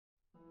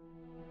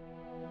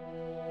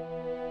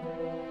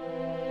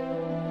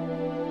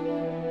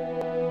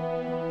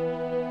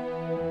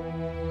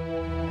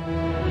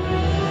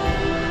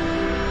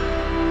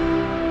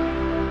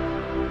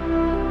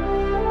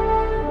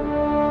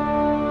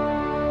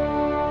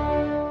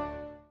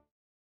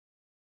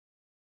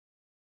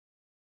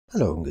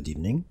Hello and good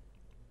evening.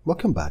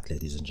 Welcome back,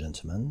 ladies and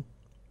gentlemen,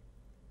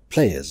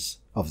 players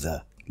of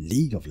the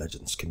League of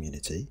Legends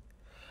community.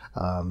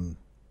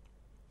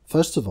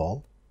 First of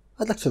all,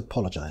 I'd like to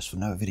apologize for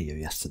no video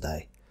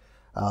yesterday.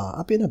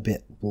 I've been a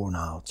bit worn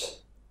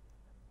out.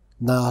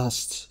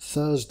 Last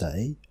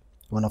Thursday,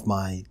 one of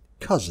my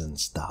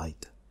cousins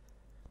died.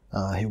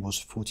 He was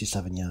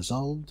 47 years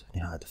old, he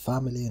had a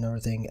family and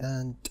everything,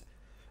 and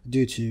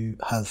due to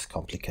health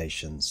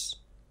complications,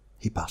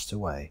 he passed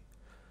away.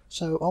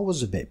 So I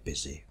was a bit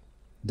busy.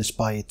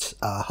 Despite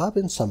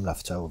having some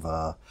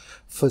leftover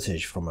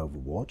footage from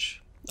Overwatch,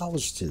 I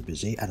was still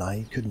busy and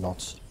I could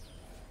not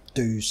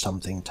do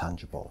something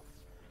tangible.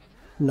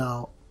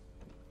 Now,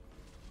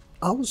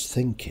 I was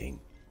thinking,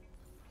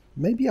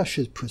 maybe I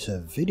should put a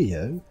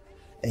video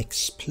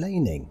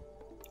explaining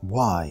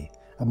why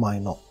am I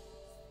not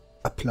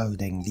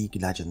uploading League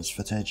of Legends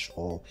footage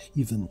or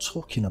even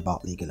talking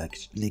about League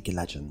of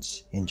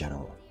Legends in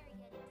general.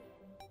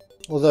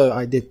 Although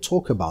I did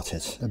talk about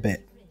it a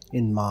bit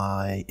in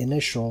my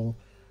initial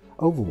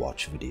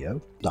Overwatch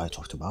video that I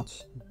talked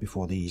about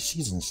before the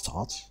season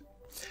starts,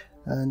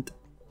 and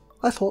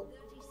I thought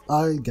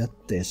I'll get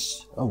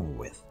this over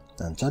with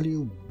and tell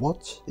you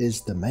what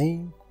is the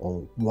main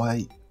or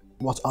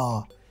what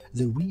are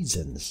the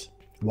reasons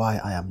why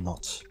I am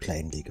not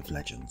playing League of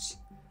Legends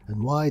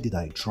and why did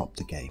I drop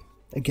the game,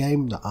 a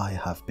game that I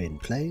have been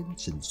playing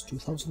since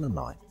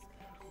 2009.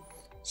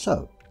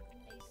 So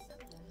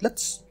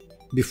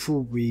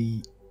before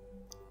we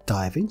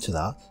dive into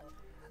that,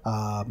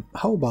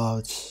 how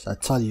about I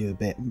tell you a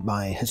bit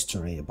my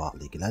history about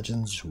League of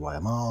Legends, who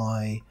am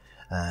I,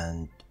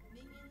 and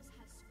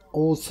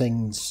all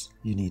things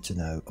you need to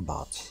know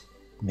about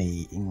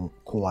me in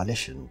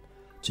coalition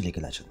to League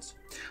of Legends.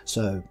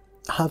 So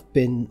I have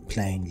been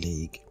playing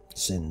League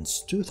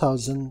since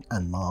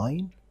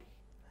 2009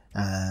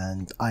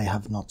 and I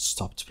have not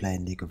stopped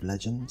playing League of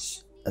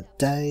Legends a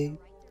day,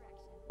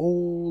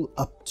 all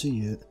up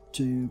to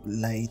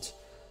late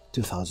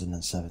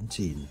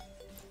 2017,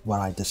 where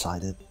I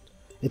decided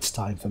it's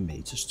time for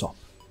me to stop.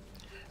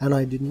 And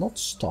I did not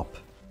stop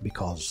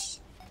because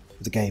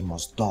the game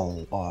was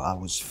dull or I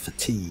was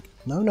fatigued.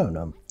 No.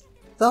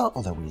 There are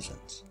other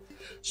reasons.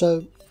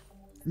 So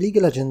League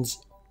of Legends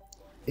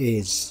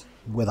is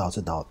without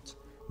a doubt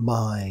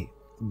my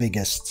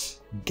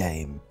biggest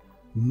game.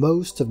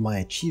 Most of my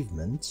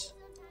achievements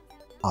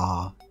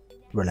are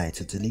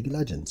related to League of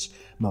Legends.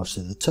 Most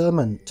of the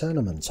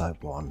tournaments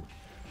I've won,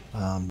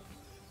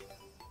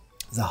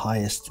 the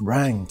highest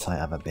ranked I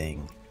ever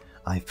been.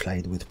 I've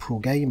played with pro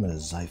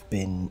gamers, I've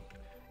been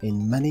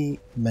in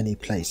many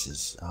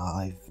places,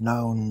 I've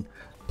known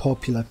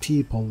popular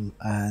people,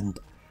 and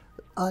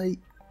I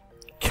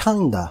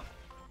kinda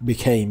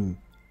became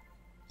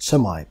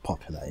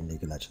semi-popular in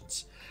League of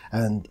Legends.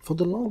 And for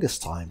the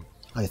longest time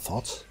I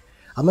thought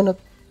I'm gonna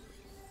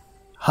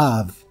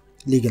have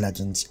League of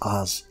Legends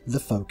as the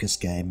focus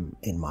game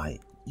in my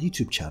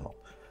YouTube channel.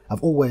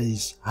 I've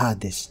always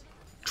had this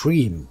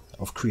dream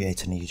of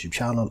creating a YouTube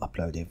channel,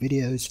 uploading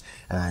videos,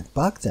 and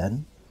back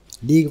then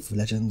League of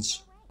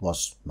Legends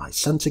was my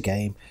center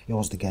game. It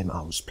was the game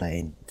I was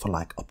playing for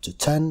like up to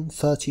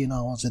 10-13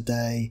 hours a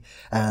day,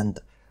 and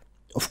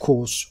of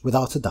course,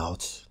 without a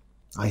doubt,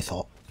 I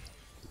thought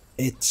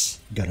it's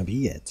gonna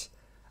be it.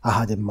 I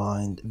had in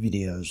mind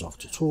videos of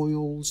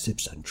tutorials,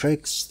 tips and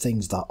tricks,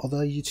 things that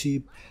other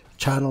YouTube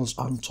channels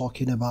aren't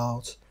talking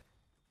about,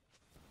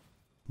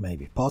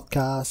 maybe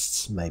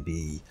podcasts,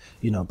 maybe,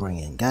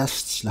 bringing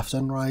guests left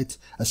and right,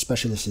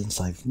 especially since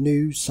I've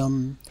knew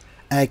some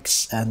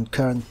ex and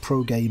current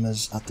pro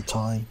gamers at the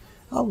time.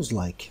 I was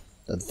like,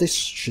 this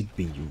should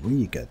be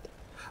really good.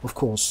 Of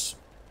course,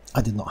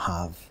 I did not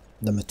have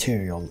the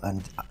material,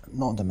 and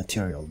not the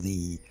material,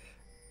 the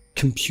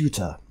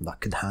computer that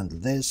could handle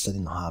this. I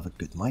didn't have a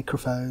good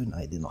microphone,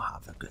 I did not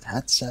have a good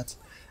headset,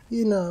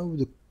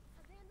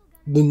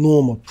 the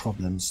normal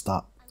problems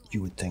that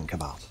you would think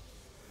about.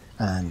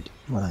 And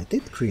when I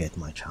did create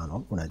my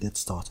channel, when I did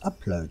start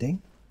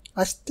uploading,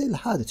 I still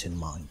had it in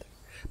mind,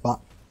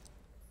 but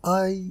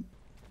I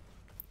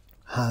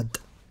had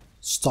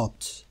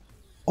stopped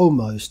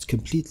almost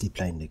completely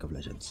playing League of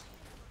Legends,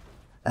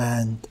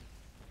 and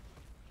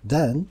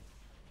then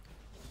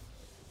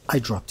I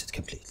dropped it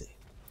completely.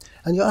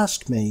 And you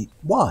ask me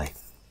why.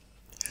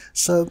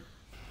 So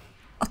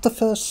at the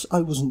first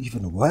I wasn't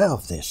even aware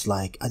of this,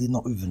 like I did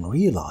not even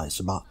realize,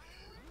 but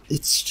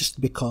it's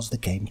just because the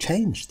game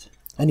changed.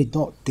 And it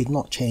did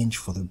not change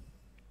for the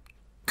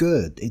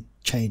good, it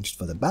changed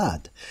for the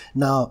bad.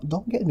 Now,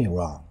 don't get me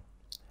wrong,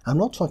 I'm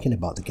not talking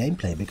about the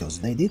gameplay, because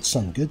they did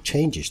some good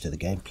changes to the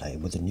gameplay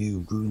with the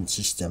new rune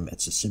system.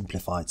 It's a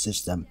simplified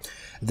system.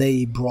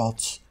 They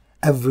brought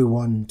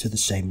everyone to the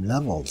same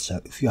level, so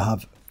if you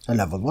have a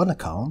level 1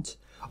 account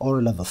or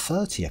a level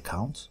 30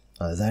 account,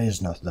 there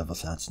is no level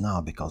 30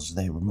 now because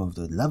they removed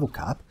the level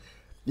cap,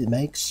 it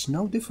makes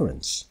no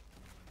difference.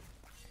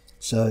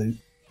 So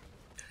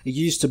it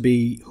used to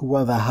be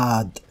whoever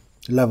had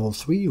level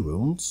 3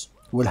 runes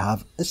will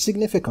have a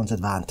significant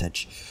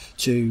advantage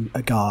to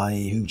a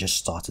guy who just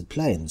started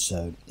playing.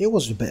 So it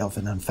was a bit of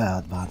an unfair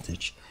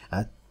advantage.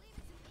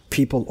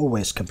 People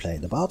always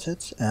complained about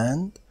it,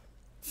 and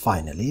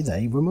finally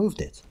they removed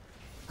it.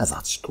 And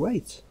that's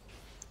great.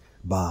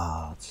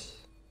 But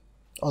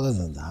other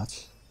than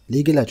that,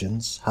 League of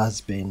Legends has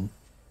been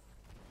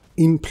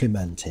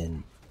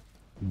implementing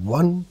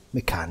one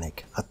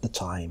mechanic at the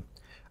time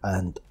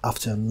and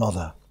after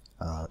another,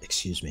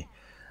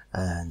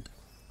 and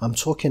I'm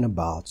talking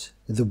about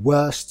the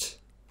worst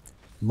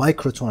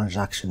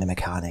microtransaction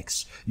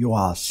mechanics you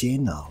are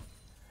seeing now.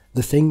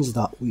 The things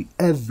that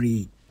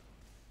every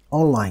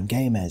online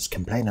gamer is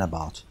complaining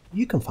about,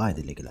 you can find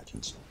in League of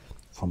Legends.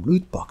 From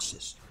loot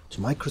boxes,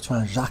 to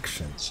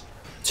microtransactions,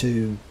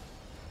 to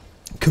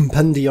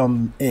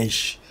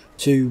compendium-ish,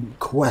 to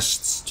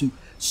quests, to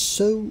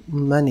so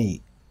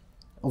many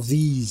of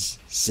these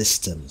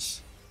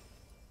systems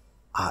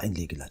are in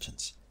League of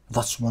Legends.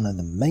 That's one of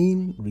the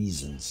main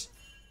reasons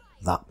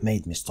that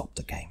made me stop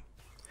the game.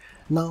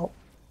 Now,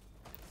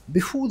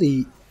 before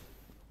the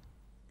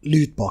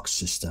loot box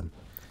system,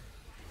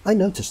 I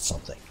noticed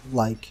something,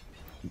 like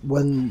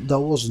when there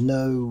was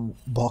no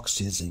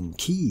boxes and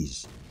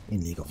keys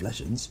in League of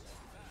Legends,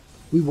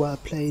 we were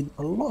playing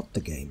a lot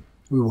the game.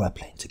 We were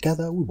playing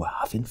together, we were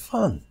having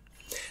fun.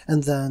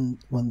 And then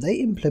when they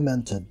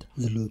implemented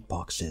the loot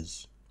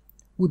boxes,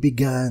 we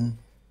began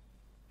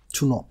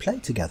to not play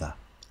together.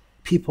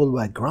 People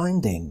were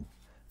grinding.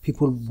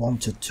 People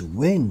wanted to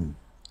win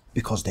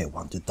because they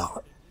wanted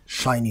that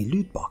shiny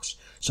loot box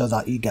so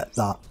that you get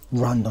that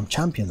random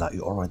champion that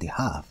you already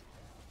have.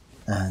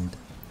 And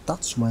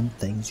that's when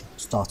things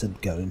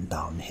started going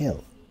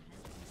downhill.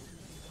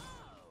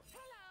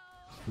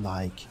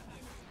 Like,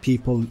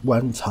 people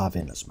weren't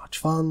having as much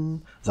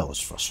fun, there was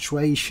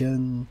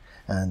frustration,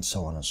 and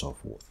so on and so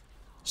forth.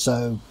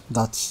 So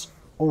that's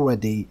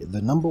already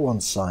the number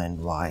one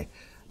sign why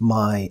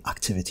my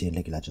activity in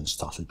League of Legends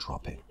started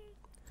dropping.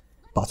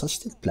 But I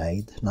still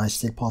played, and I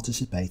still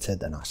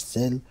participated, and I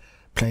still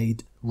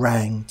played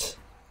ranked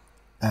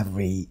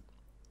every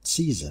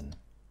season.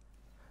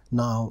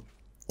 Now,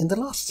 in the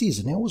last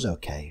season it was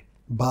okay,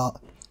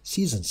 but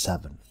Season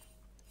 7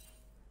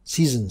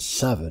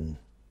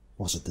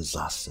 was a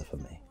disaster for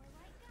me.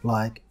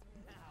 Like,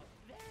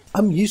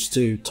 I'm used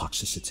to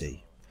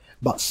toxicity,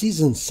 but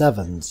Season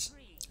 7's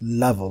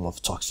level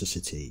of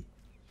toxicity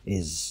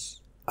is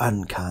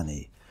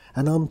uncanny,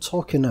 and I'm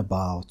talking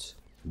about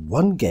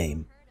one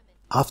game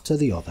after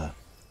the other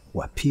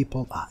where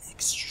people are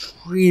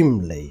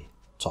extremely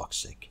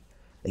toxic,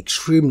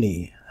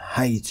 extremely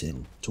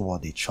hating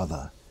toward each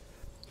other.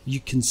 You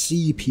can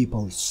see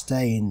people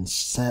standing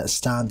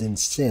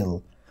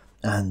still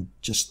and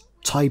just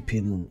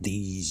typing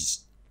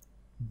these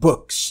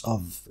books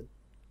of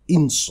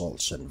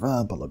insults and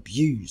verbal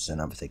abuse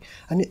and everything,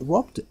 and it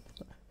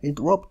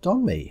rubbed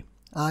on me.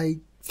 I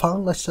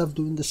found myself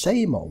doing the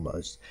same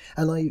almost,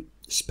 and I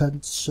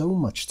spent so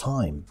much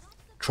time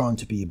trying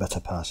to be a better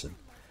person,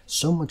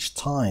 so much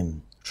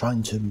time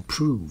trying to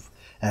improve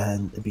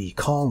and be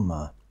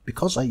calmer,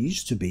 because I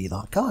used to be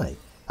that guy.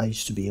 I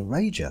used to be a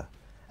rager,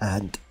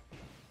 and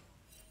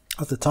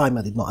at the time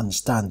I did not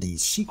understand the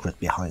secret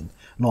behind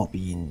not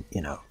being,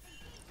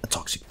 a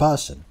toxic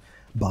person.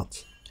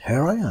 But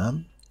here I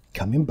am,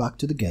 coming back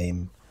to the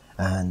game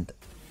and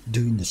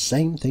doing the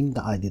same thing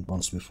that I did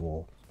once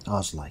before. I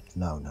was like,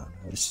 no,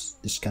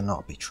 this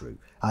cannot be true.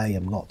 I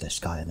am not this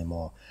guy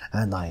anymore,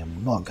 and I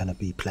am not going to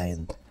be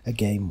playing a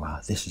game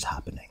where this is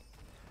happening.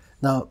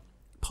 Now,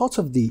 part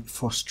of the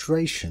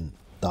frustration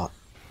that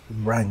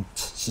ranked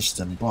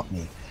system brought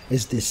me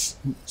is this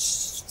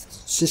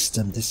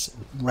system, this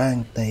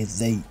rank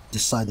they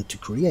decided to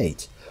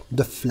create,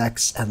 the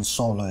flex and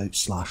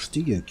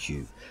solo/duo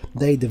queue.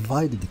 They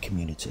divided the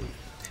community.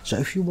 So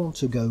if you want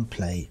to go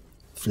play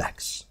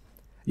flex,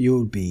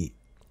 you'll be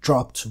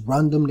dropped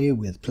randomly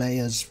with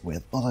players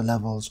with other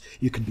levels.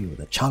 You could be with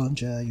a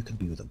challenger, you could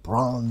be with a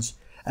bronze,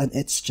 and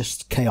it's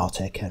just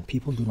chaotic and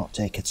people do not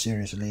take it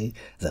seriously.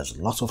 There's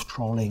a lot of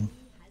trolling.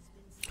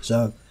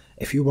 So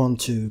if you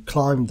want to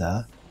climb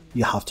there,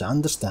 you have to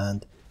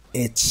understand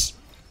it's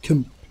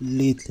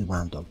completely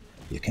random.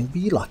 You can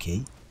be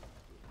lucky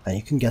and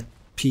you can get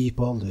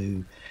people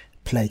who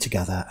play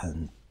together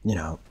and,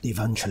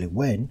 eventually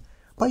win,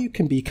 but you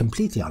can be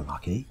completely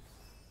unlucky,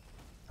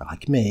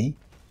 like me,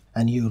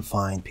 and you'll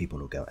find people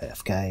who go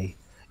AFK.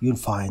 You'll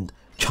find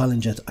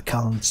challenger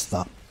accounts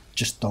that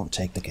just don't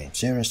take the game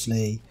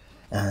seriously,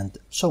 and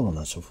so on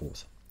and so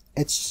forth.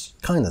 It's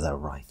kind of their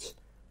right,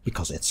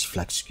 because it's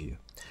flex queue.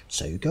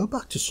 So you go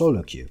back to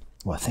solo queue,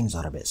 where things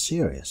are a bit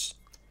serious.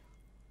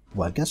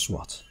 Well, guess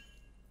what?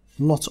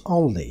 Not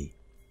only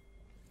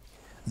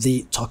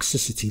the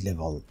toxicity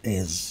level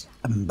is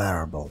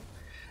unbearable,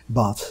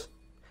 but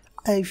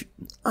I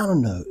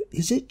don't know,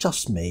 is it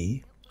just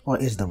me, or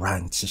is the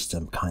ranked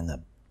system kind of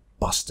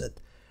busted?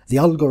 The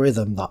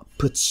algorithm that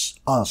puts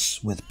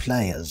us with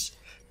players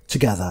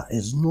together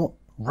is not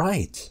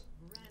right.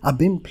 I've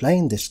been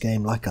playing this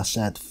game, like I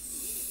said,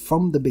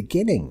 from the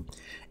beginning.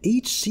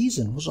 Each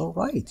season was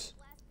alright.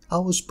 I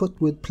was put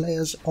with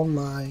players on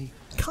my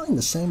kind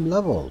of same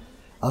level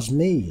as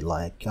me.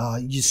 Like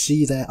you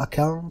see their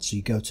accounts,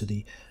 you go to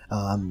the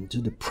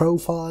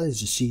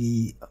profiles, you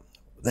see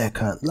their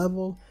current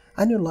level,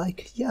 and you're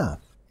like, yeah,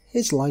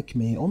 he's like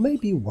me, or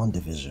maybe one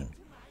division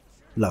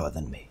lower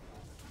than me.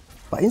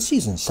 But in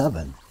Season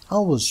 7, I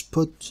was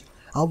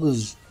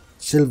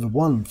Silver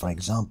 1, for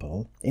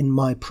example, in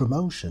my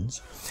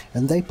promotions,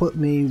 and they put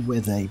me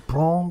with a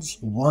Bronze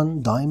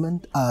 1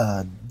 Diamond,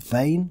 a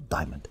Vein.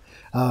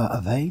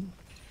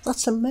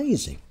 That's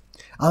amazing.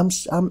 I'm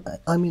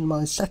in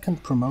my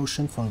second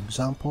promotion, for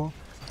example,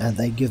 and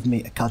they give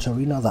me a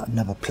Katarina that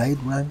never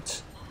played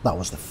ranked. That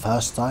was the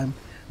first time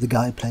the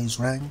guy plays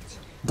ranked,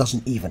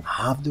 doesn't even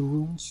have the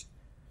rules.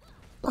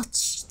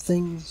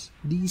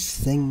 These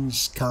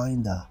things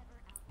kinda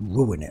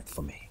ruin it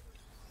for me.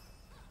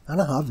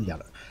 And I have,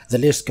 the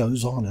list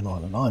goes on and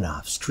on and on. I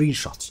have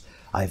screenshots.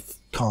 I've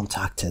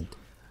contacted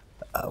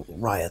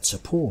Riot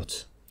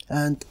support,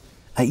 and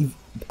I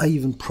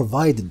even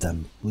provided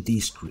them with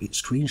these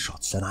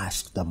screenshots and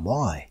asked them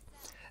why.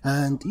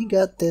 And you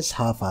get this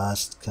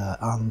half-assed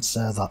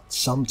answer that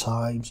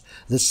sometimes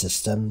the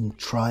system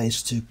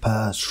tries to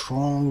pair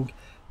strong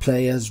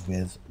players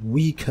with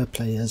weaker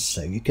players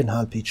so you can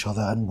help each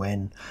other and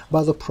win.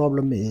 But the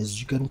problem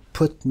is you can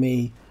put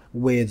me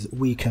with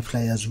weaker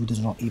players who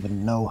do not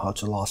even know how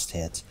to last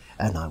hit,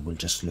 and I will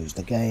just lose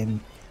the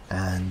game.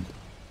 And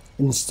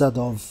instead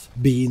of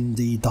being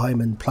the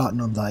diamond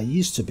platinum that I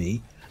used to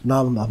be,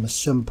 now I'm a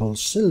simple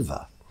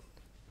silver.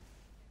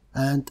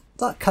 And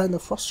that kind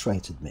of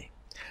frustrated me.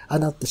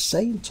 And at the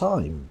same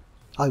time,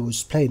 I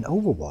was playing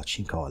Overwatch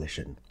in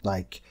Coalition,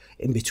 like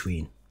in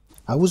between.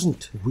 I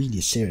wasn't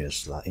really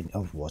serious in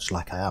Overwatch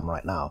like I am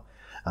right now.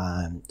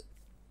 And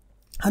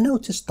I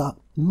noticed that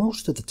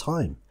most of the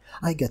time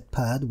I get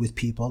paired with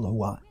people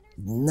who are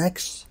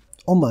next,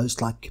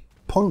 almost like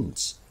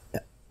points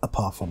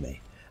apart from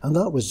me. And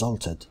that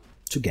resulted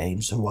to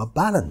games who are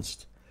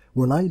balanced.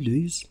 When I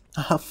lose,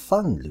 I have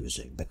fun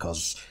losing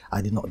because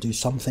I did not do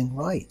something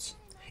right.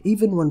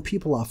 Even when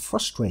people are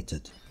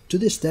frustrated, to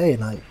this day,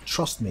 and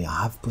trust me,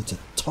 I have put a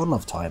ton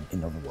of time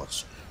in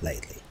Overwatch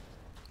lately,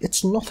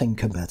 it's nothing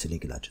compared to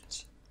League of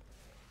Legends.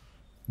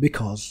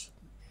 Because,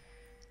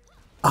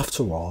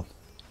 after all,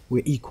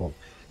 we're equal.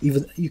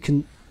 Even you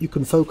can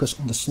focus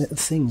on the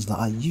things that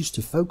I used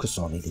to focus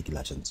on in League of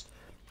Legends.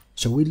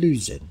 So we're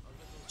losing.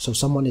 So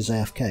someone is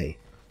AFK.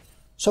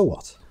 So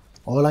what?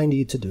 All I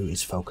need to do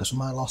is focus on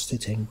my last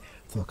hitting,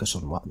 focus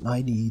on what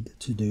I need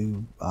to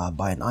do,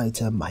 buy an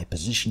item, my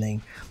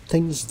positioning,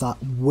 things that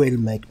will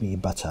make me a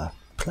better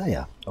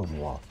player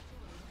overall.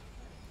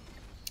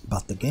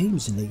 But the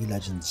games in League of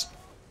Legends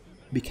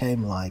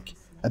became like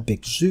a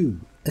big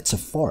zoo. It's a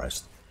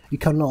forest. You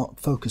cannot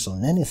focus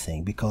on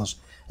anything because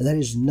there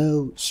is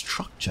no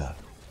structure.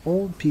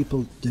 All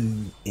people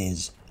do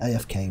is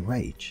AFK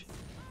rage.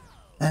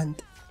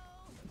 And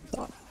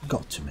that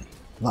got to me.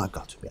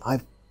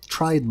 I've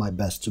tried my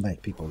best to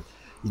make people,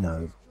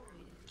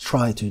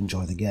 try to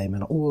enjoy the game,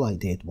 and all I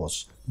did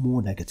was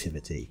more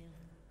negativity.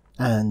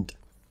 And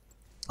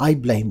I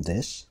blame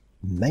this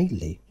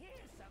mainly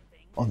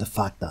on the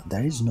fact that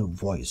there is no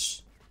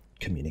voice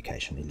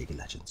communication in League of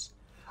Legends.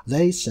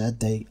 They said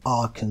they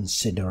are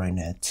considering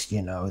it,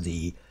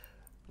 the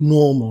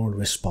normal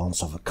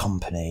response of a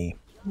company.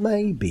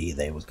 Maybe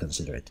they would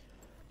consider it.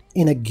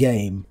 In a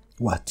game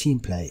where team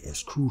play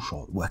is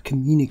crucial, where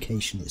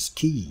communication is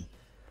key,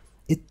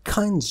 it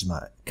kind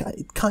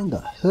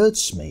of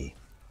hurts me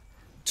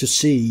to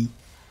see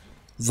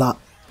that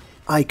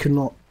I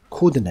cannot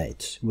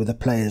coordinate with the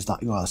players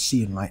that you are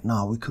seeing right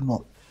now. We could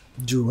not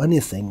do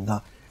anything.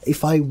 That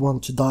if I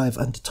want to dive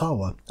into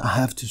tower, I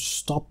have to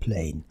stop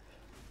playing,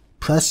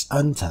 press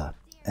enter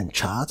and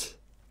chat.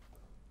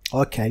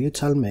 Okay, you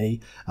tell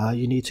me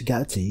you need to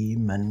get a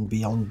team and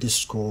be on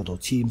Discord or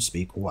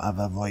TeamSpeak or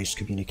whatever voice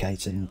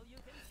communicating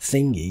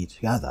thingy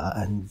together,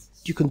 and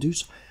you can do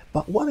so.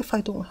 But what if I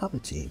don't have a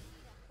team?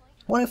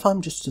 What if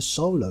I'm just a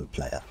solo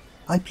player?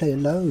 I play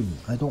alone.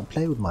 I don't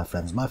play with my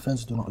friends. My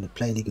friends do not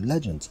play League of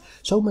Legends.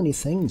 So many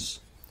things.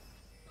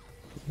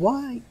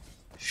 Why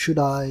should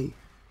I,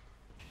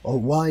 or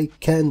why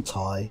can't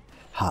I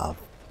have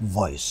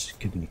voice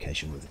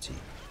communication with a team?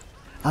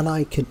 And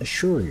I can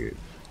assure you,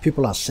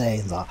 people are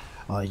saying that,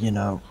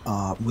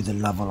 with the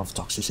level of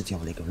toxicity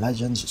of League of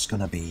Legends, it's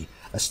going to be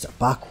a step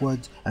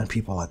backward and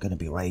people are going to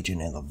be raging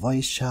in the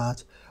voice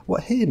chat.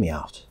 Well, hear me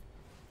out.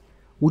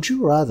 Would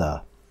you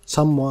rather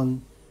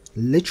someone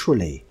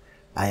literally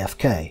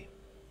AFK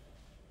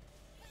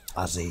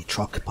as a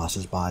truck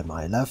passes by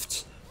my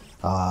left?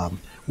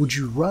 Would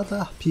you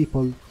rather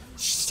people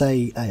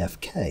say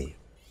AFK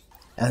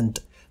and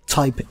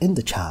type in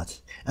the chat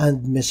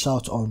and miss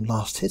out on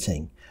last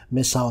hitting,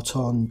 miss out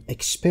on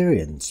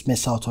experience,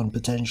 miss out on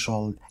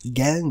potential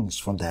gangs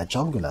from their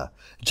jungler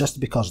just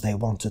because they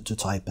wanted to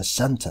type a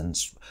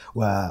sentence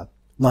where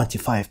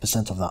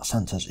 95% of that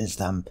sentence is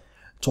them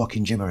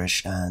talking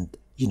gibberish and,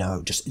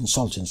 just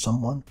insulting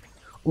someone?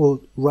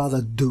 Or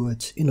rather do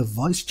it in a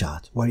voice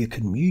chat where you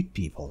can mute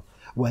people,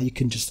 where you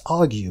can just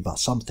argue about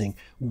something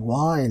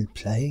while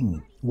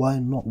playing,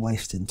 while not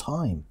wasting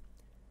time.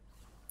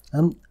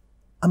 And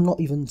I'm not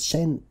even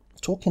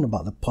talking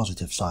about the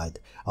positive side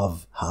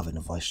of having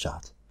a voice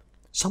chat.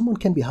 Someone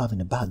can be having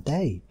a bad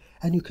day,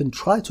 and you can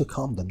try to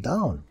calm them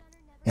down.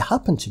 It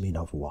happened to me in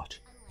Overwatch.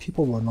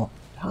 People were not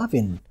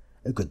having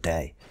a good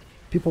day.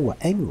 People were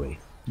angry.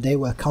 They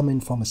were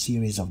coming from a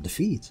series of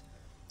defeats.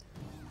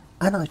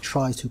 And I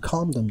try to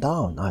calm them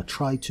down. I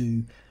try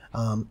to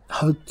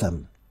help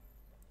them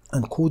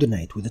and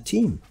coordinate with the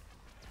team.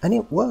 And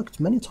it worked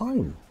many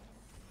times,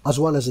 as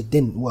well as it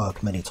didn't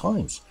work many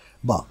times.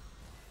 But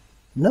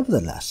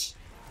nevertheless,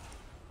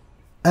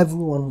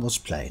 everyone was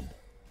playing.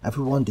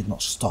 Everyone did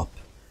not stop.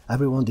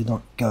 Everyone did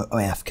not go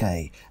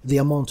AFK. The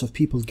amount of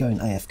people going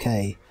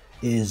AFK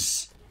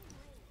is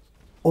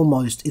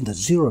almost in the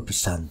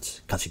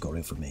 0%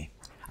 category for me.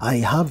 I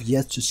have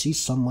yet to see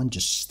someone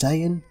just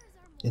staying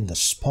in the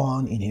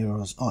spawn in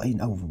Heroes or in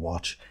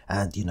Overwatch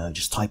and, you know,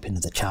 just type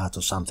into the chat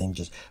or something,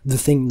 just the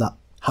thing that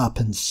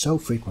happens so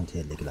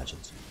frequently in League of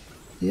Legends.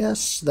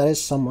 Yes, there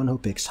is someone who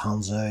picks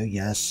Hanzo,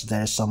 yes,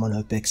 there is someone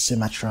who picks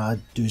Symmetra,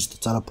 does the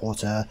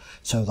teleporter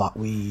so that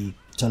we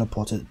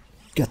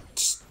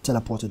gets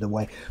teleported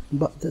away,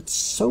 but that's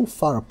so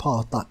far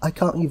apart that I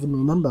can't even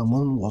remember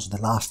when was the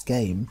last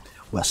game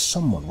where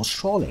someone was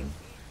trolling.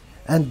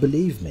 And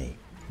believe me,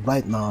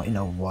 right now in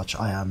Overwatch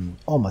I am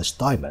almost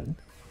diamond,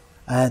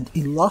 and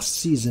in last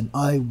season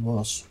I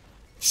was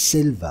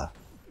silver.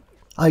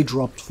 I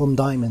dropped from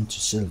diamond to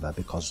silver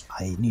because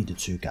I needed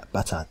to get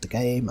better at the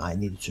game, I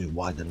needed to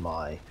widen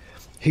my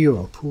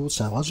hero pool,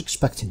 so I was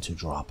expecting to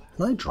drop,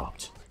 and I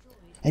dropped.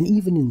 And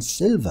even in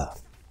silver,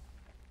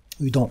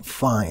 we don't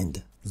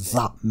find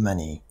that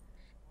many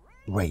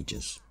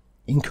rages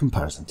in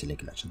comparison to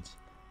League of Legends.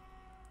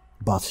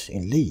 But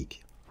in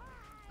League,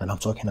 and I'm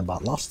talking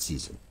about last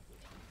season,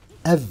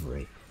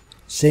 every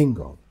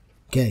single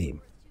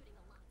game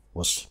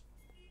was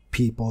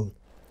people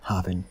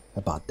having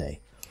a bad day.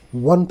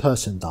 One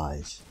person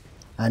dies,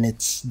 and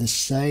it's the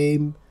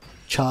same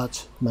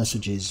chat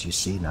messages you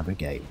see in every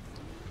game.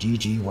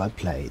 GG, well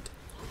played.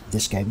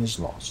 This game is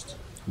lost.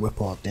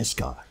 Report this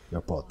guy.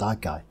 Report that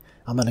guy.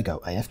 I'm gonna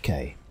go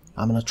AFK.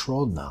 I'm gonna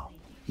troll now.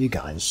 You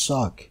guys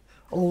suck.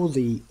 All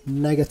the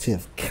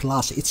negative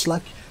class. It's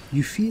like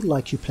you feel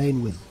like you're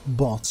playing with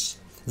bots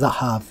that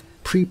have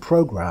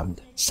pre-programmed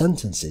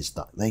sentences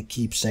that they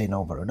keep saying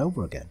over and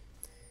over again.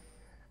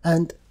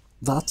 And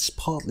that's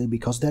partly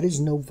because there is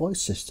no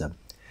voice system.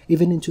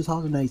 Even in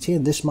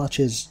 2018, this match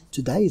is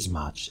today's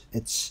match.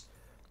 It's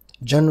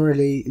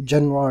January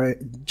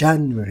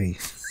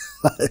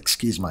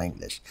excuse my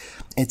English.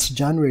 It's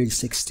January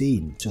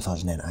 16,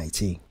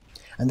 2018.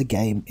 And the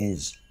game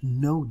is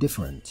no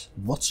different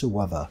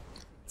whatsoever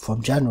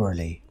from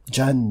January,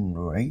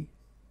 my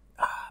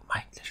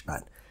English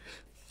man,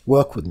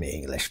 work with me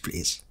English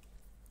please,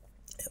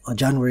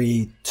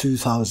 January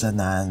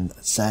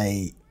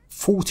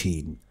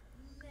 2014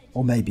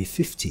 or maybe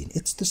 15,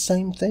 it's the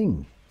same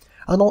thing.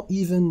 I don't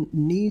even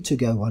need to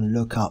go and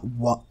look at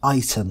what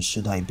items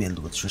should I build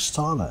with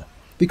Tristana,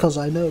 because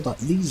I know that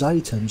these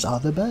items are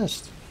the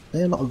best,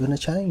 they're not going to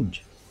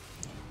change.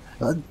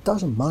 But it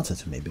doesn't matter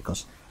to me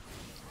because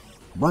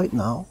right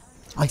now,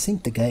 I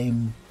think the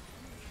game,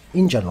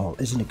 in general,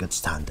 is in a good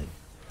standing.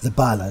 The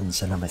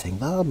balance and everything,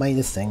 there are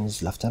many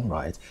things left and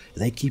right,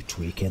 they keep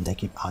tweaking, they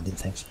keep adding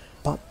things,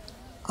 but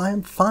I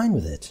am fine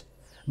with it.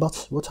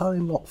 But what I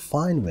am not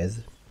fine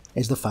with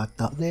is the fact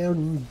that they are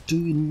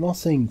doing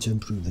nothing to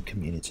improve the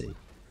community.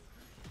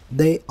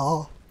 They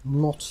are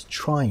not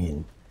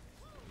trying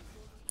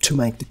to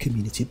make the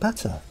community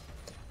better.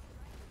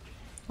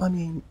 I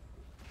mean,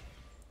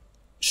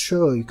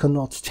 sure, you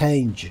cannot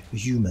change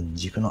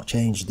humans, you cannot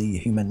change the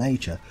human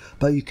nature,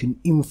 but you can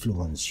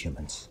influence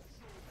humans.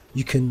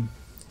 You can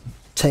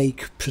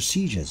take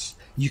procedures.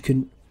 You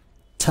can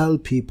tell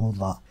people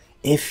that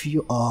if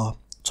you are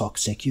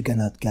toxic, you're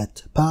gonna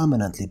get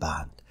permanently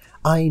banned.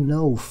 I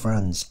know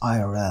friends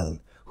IRL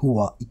who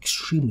are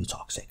extremely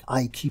toxic.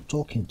 I keep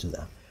talking to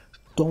them.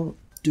 Don't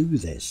do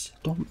this.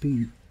 Don't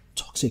be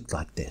toxic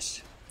like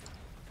this.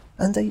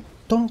 And they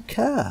don't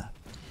care.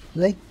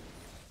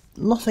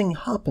 Nothing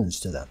happens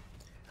to them.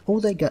 All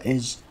they get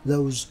is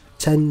those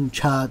 10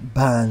 chat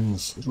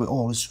bans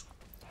or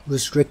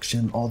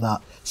restriction or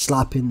that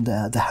slapping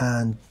the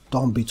hand,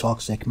 don't be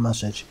toxic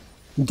message.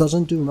 It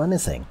doesn't do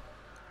anything.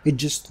 It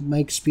just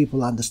makes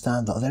people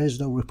understand that there is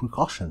no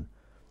repercussion.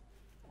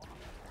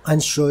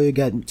 And sure, you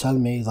tell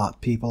me that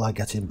people are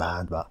getting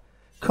banned, but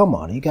come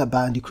on, you get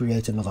banned, you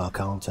create another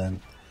account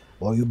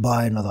or you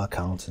buy another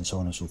account and so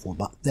on and so forth.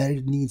 But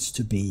there needs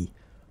to be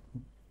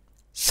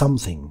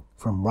something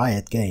from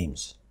Riot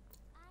Games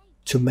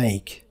to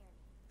make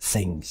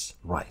things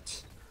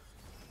right.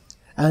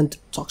 And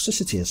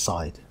toxicity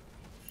aside,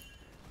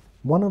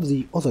 one of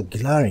the other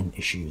glaring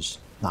issues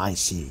that I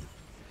see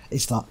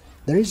is that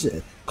there is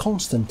a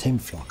constant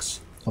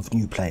influx of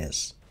new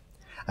players.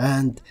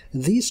 And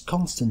these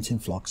constant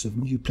influx of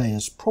new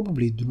players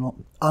probably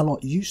are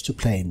not used to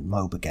playing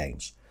MOBA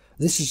games.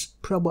 This is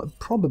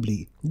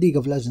probably League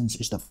of Legends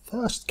is the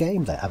first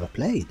game they ever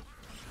played.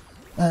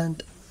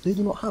 And they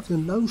do not have the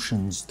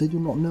notions, they do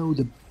not know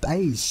the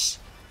base,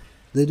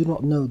 they do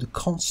not know the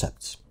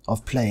concept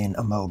of playing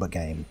a MOBA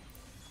game.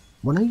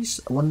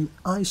 When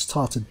I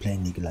started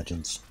playing League of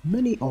Legends,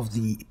 many of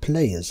the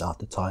players at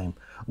the time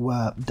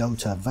were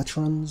Dota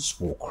veterans,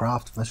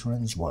 Warcraft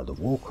veterans, World of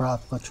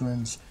Warcraft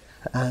veterans,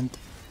 and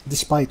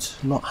despite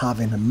not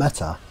having a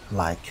meta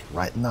like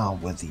right now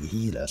with the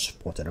healer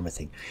support and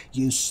everything,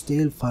 you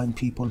still find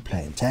people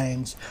playing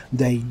tanks.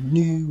 They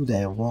knew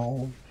their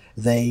role,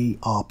 they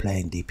are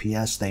playing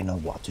DPS, they know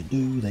what to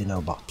do, they know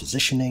about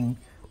positioning.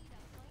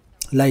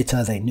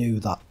 Later they knew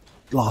that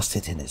last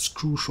hitting is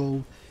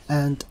crucial,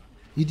 and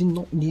you did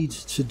not need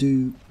to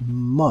do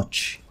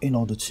much in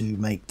order to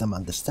make them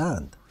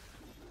understand.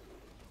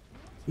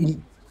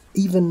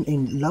 Even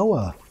in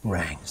lower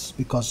ranks,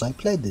 because I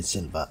played in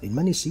Silver in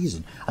many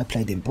seasons, I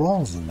played in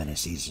Bronze in many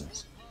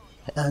seasons,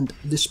 and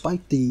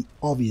despite the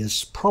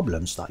obvious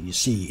problems that you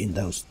see in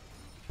those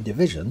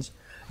divisions,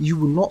 you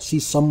will not see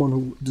someone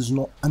who does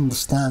not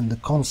understand the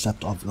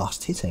concept of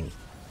last hitting.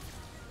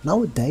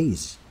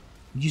 Nowadays,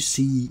 you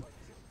see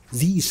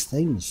these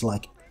things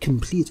like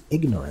complete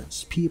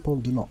ignorance. People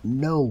do not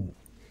know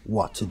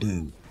what to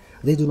do.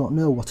 They do not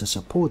know what a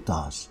support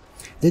does.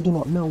 They do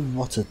not know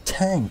what a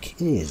tank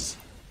is.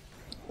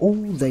 All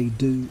they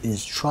do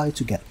is try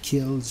to get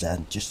kills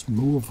and just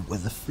move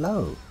with the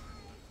flow.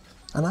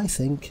 And I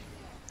think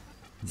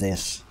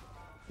this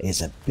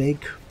is a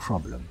big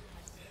problem.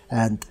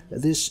 And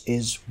this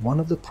is one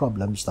of the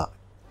problems that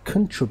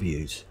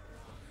contribute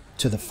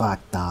to the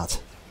fact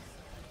that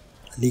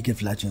League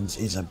of Legends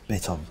is a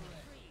bit of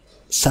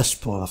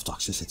cesspool of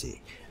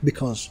toxicity,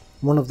 because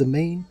one of the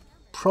main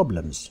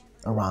problems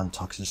around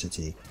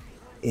toxicity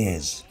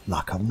is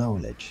lack of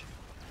knowledge.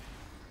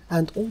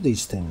 And all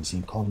these things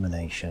in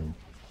culmination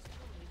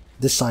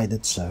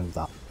decided so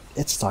that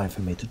it's time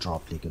for me to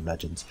drop League of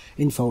Legends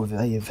in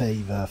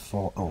favor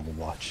for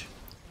Overwatch,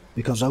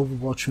 because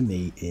Overwatch for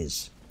me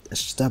is a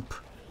step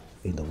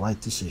in the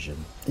right decision,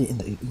 in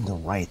the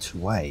right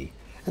way,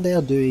 and they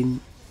are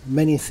doing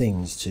many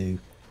things to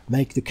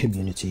make the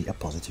community a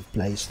positive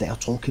place. They are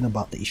talking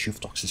about the issue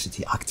of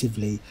toxicity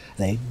actively.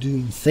 They're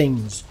doing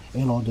things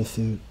in order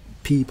for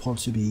people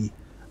to be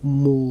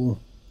more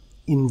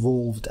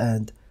involved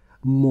and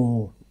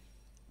more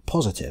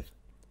positive.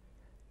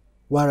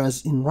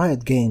 Whereas in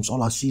Riot Games,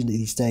 all I see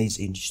these days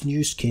is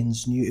new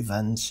skins, new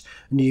events,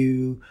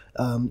 new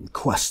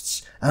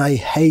quests. And I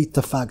hate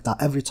the fact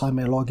that every time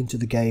I log into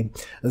the game,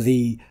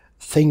 the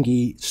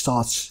thingy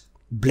starts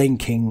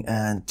blinking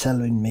and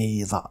telling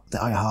me that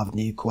I have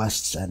new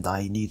quests and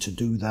I need to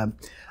do them.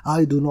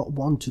 I do not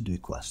want to do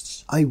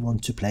quests. I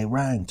want to play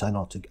ranked. I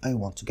want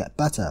to get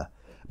better.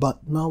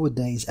 But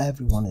nowadays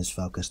everyone is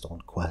focused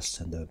on quests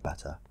and doing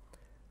better.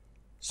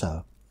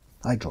 So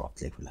I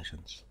dropped League of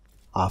Legends.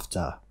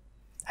 After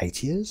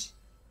 8 years?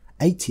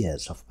 8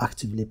 years of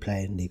actively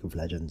playing League of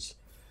Legends,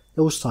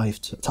 it was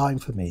time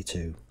for me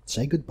to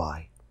say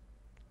goodbye.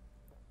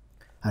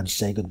 And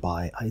say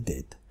goodbye I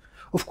did.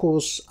 Of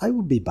course, I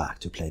will be back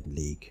to play the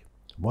League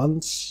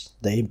once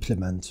they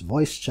implement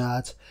voice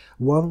chat,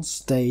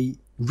 once they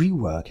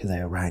rework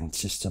their ranked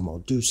system or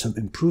do some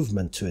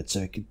improvement to it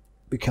so it could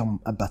become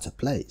a better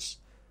place.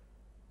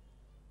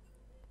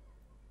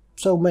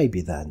 So maybe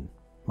then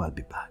I'll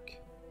be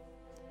back.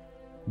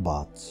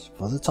 But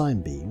for the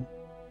time being,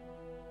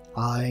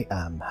 I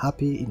am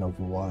happy in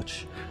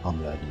Overwatch.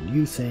 I'm learning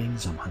new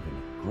things, I'm having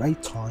a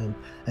great time,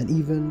 and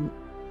even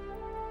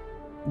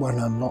when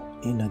I'm not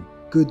in a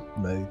good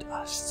mood,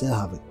 I still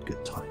have a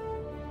good time.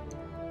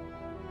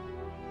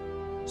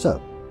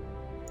 So,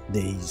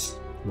 these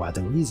were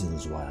the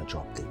reasons why I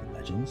dropped League of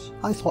Legends.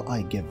 I thought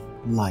I'd give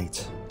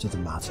light to the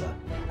matter,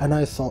 and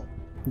I thought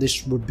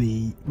this would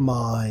be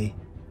my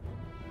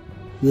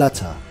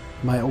letter,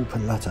 my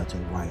open letter to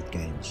Riot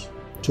Games,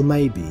 to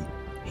maybe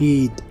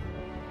heed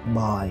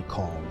my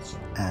calls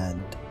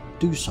and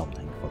do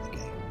something for the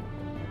game.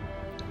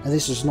 And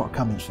this is not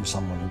coming from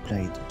someone who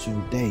played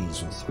 2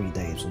 days or 3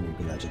 days on League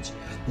of Legends.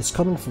 It's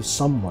coming from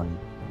someone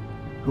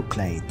who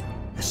played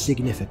a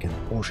significant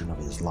portion of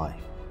his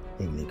life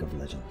in League of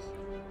Legends.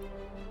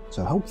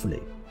 So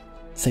hopefully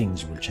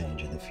things will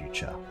change in the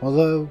future.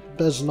 Although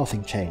there's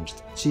nothing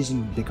changed.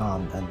 Season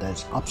began and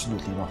there's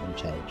absolutely nothing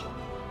changed.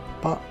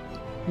 But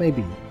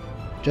maybe,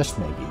 just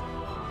maybe,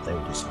 they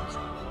will do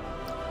something.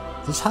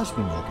 This has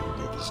been Welcome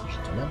to Ladies and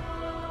Gentlemen.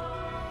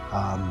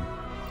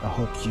 I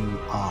hope you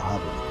are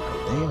having a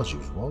great day as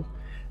usual,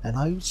 and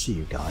I will see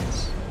you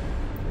guys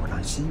when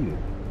I see you.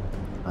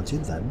 Until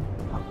then,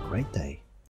 have a great day.